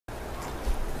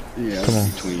Yeah, come on.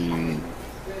 between.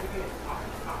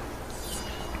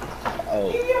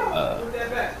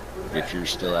 If you're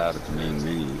still out at the main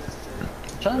menu.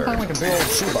 Trying to find like a big old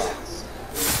shoebox.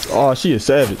 Oh, she is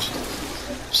savage.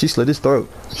 She slit his throat.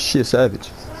 She is savage.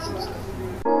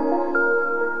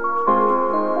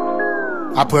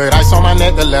 I put ice on my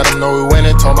neck to let him know we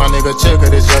winning. Told my nigga chill, cause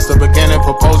it's just the beginning.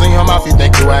 Proposing your mouth, you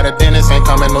think you at a dentist. Ain't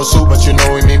coming no soup, but you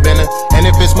know we mean business. And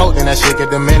if it's smoke, then that shit get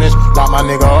diminished. Lock my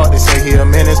nigga up, they say he a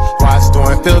menace. Watch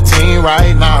doing 15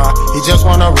 right now. He just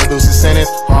wanna reduce his sentence.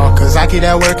 Cause I keep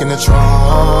that work in the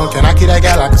trunk. And I keep that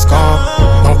guy like a skunk.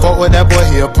 Don't fuck with that boy,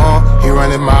 he a punk. He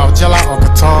running mouth, gel out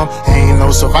Uncle Tom. Ain't no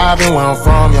surviving where I'm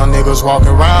from. Young niggas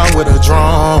walking around with a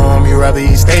drum. You rather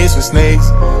eat steaks with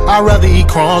snakes. I'd rather eat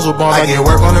crumbs with bones. I get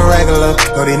work on the regular.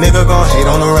 Know these niggas gon' hate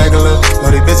on the regular.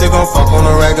 Know these bitches gon' fuck on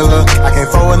the regular. I can't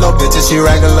fuck with no bitches, she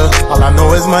regular. All I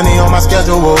know is money on my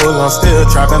schedule. I'm still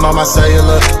trapping on my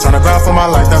cellular. Tryna grind for my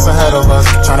life, that's ahead of us.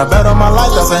 Tryna bet on my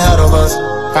life, that's ahead of us.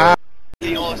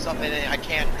 All stuff in it. I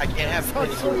can't have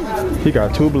it. He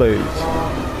got 2 blades.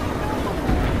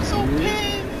 So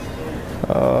pissed.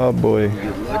 Oh boy.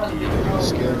 Get lucky, you get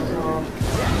scared.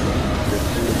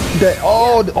 That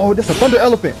oh, that's a thunder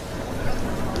elephant.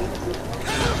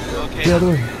 Okay. The other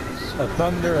way. A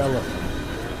thunder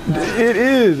elephant. It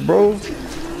is, bro.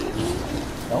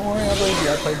 Don't worry, I believe you.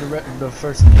 I played the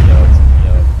first Neo.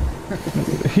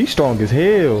 He's strong as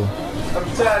hell. I'm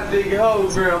trying to dig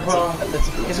holes, Grandpa.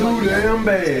 Too damn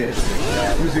bad.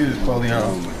 Let me see this fully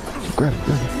home. Grab it.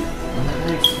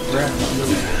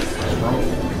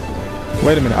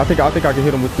 Wait a minute. I think I can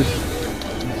hit him with this.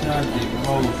 I'm trying to dig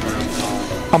holes,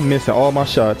 Grandpa. I'm missing all my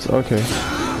shots. Okay.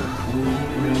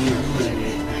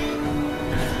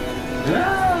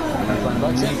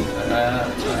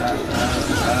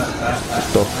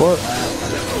 The fuck?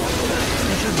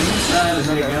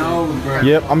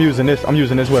 Yep, I'm using this. I'm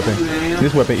using this weapon.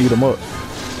 This weapon eat them up.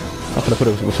 I'm gonna put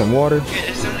it with some water.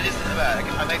 It's in the bag.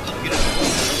 I might get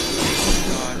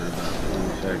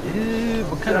it. Dude,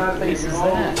 what kind of face is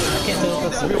that? I can't tell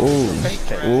if that's a fake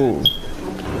face. Ooh.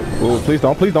 Ooh, please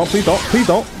don't, please don't, please don't, please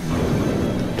don't.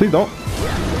 Please don't.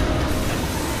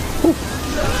 Ooh.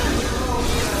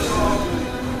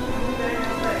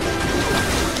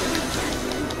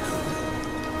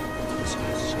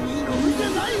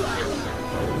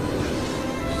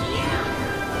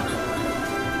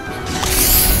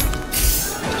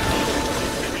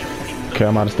 Okay,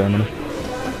 I'm out of stamina.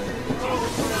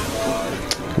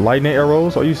 Lightning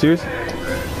arrows? Are you serious?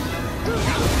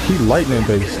 He lightning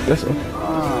based. That's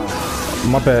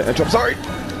my bad. I'm sorry.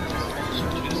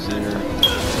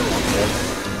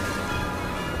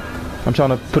 I'm trying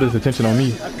to put his attention on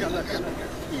me.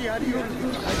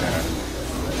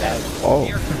 Oh.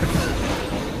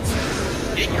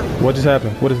 What just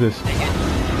happened? What is this?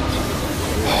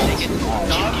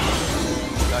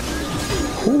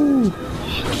 Ooh.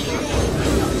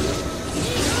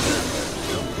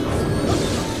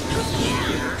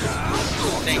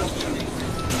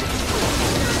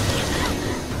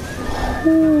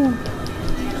 Ooh.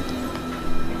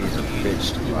 He's a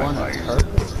bitch to my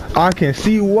life. I can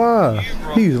see why.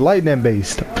 He's lightning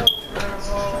based.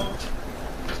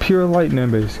 Pure lightning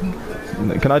based.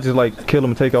 Can I just like kill him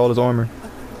and take all his armor?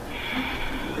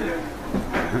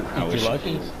 I wish you like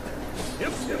it? he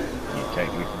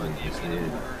technically just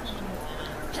did.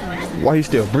 Why he's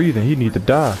still breathing? He need to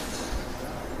die.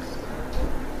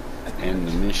 End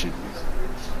the mission.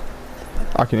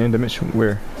 I can end the mission.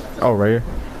 Where? Oh, right here.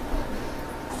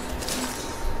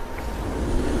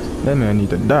 That man need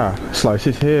to die. Slice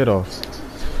his head off.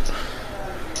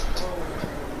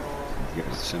 Get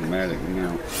the cinematic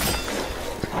now.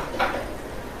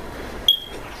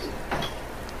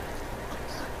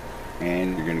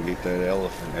 And you're gonna get that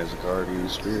elephant as a guardian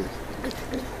spirit.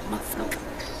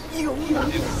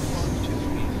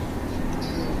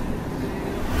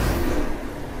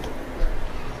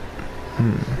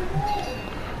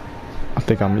 I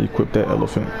think I'm gonna equip that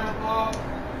elephant.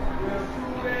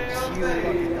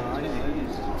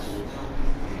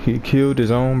 He killed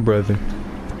his own brother.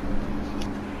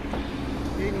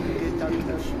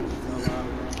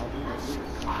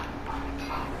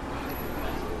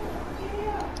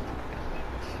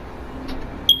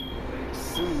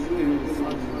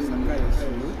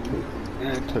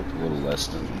 It took a little less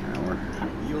than an hour.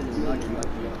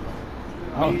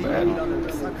 Not bad.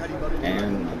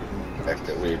 And the fact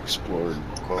that we explored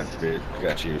quite a bit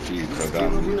got you a few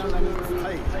forgotten.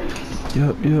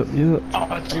 Yep. Oh,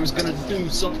 I thought he was gonna do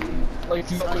something like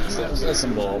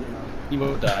medicine ball. He would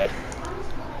have died.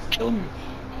 Kill him.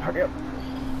 Hurry up.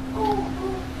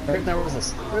 There was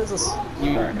this.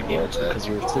 You weren't able to because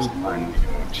you were asleep.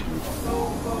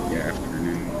 Yeah,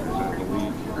 afternoon, I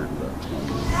believe, or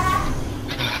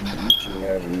you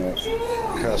have enough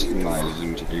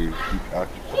customizing to do keep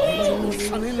occupied.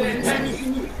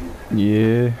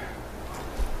 Yeah.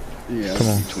 Yeah, come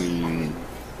on. between.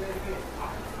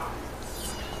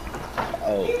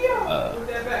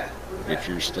 If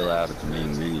you're still out at the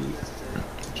main menu.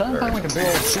 Trying to find like a big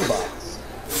old shoebox.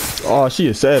 Oh, she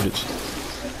a savage.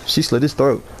 She slit his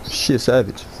throat. She a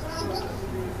savage.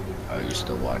 Oh, you're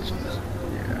still watching this?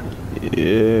 Yeah.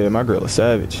 Yeah, my girl a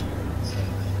savage.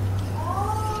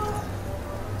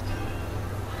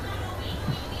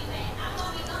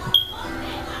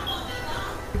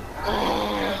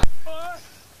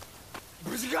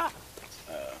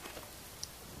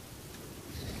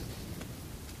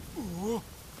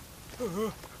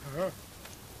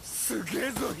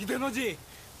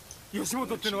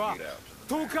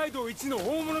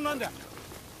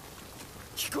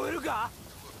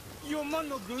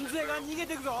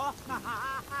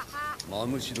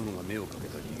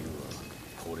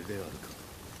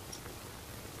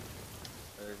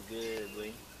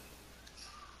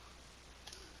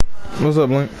 What's up,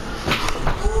 Link?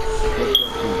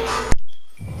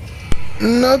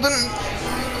 Nothing.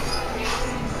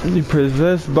 You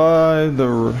possessed by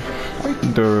the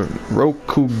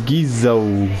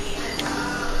Rokugizo.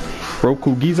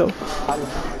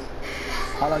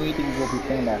 How long do you think you will be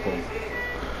playing that for?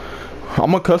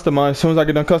 I'm gonna customize. As soon as I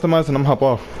get done customizing, I'm hop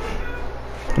off.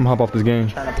 I'm gonna hop off this game.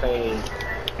 You trying to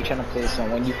play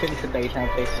some, when you finish with that, you trying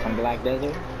to play some Black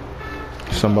Desert?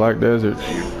 Some Black Desert?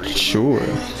 Sure.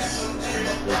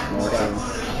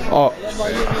 Oh,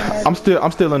 I'm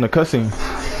still in the cussing.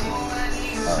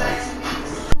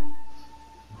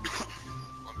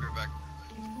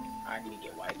 I need to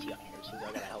get YT on here, so I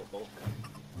gotta help both of them.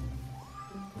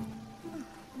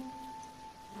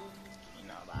 You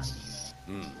know about it.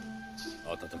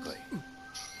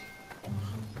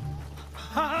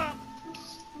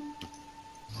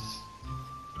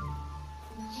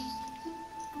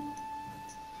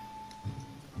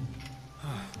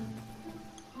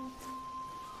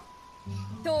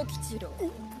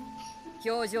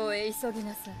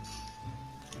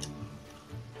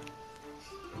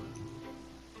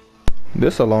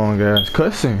 This a long ass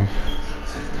cussing.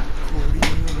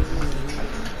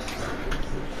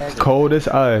 Cold as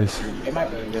ice. It might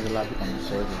be there's a lot of people on the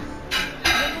server.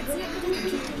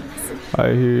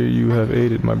 I hear you have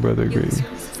aided my brother greatly.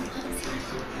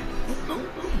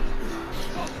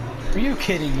 Are you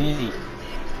kidding me?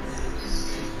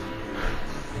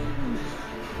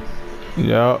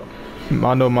 Yeah,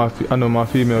 I know my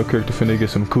female character finna get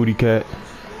some cootie cat.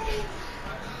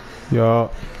 Yeah,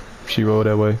 she rolled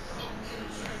that way.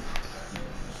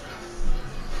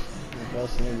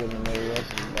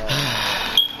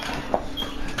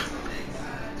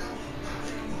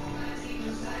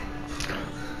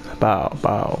 Bow,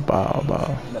 bow, bow,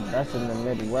 bow. The best in the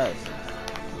Midwest.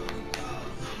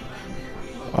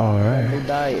 Alright. Who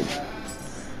died?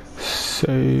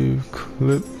 Save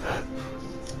clip.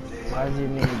 Why do you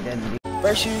need that?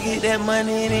 First you get that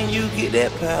money, then you get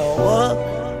that power.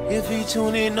 If he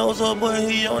tune in, knows up, but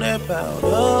he on that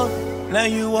powder. Now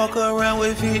you walk around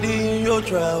with 50 in your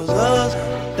trousers.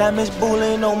 Diamonds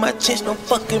bullying on my chest, no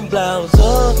fucking blouse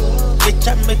up. Bitch,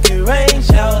 I make it rain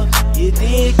shower, you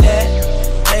dig that?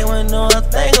 They wouldn't know a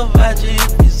thing about you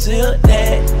if you seal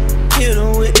that. Hit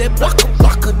him with that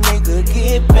blocker, nigga,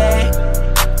 get back.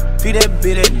 Feed that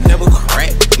bitch that never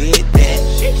crack, get that.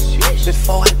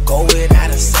 Before I go without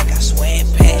a sec, I swear it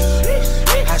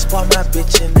back. I spot my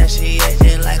bitch and now she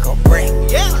acting like a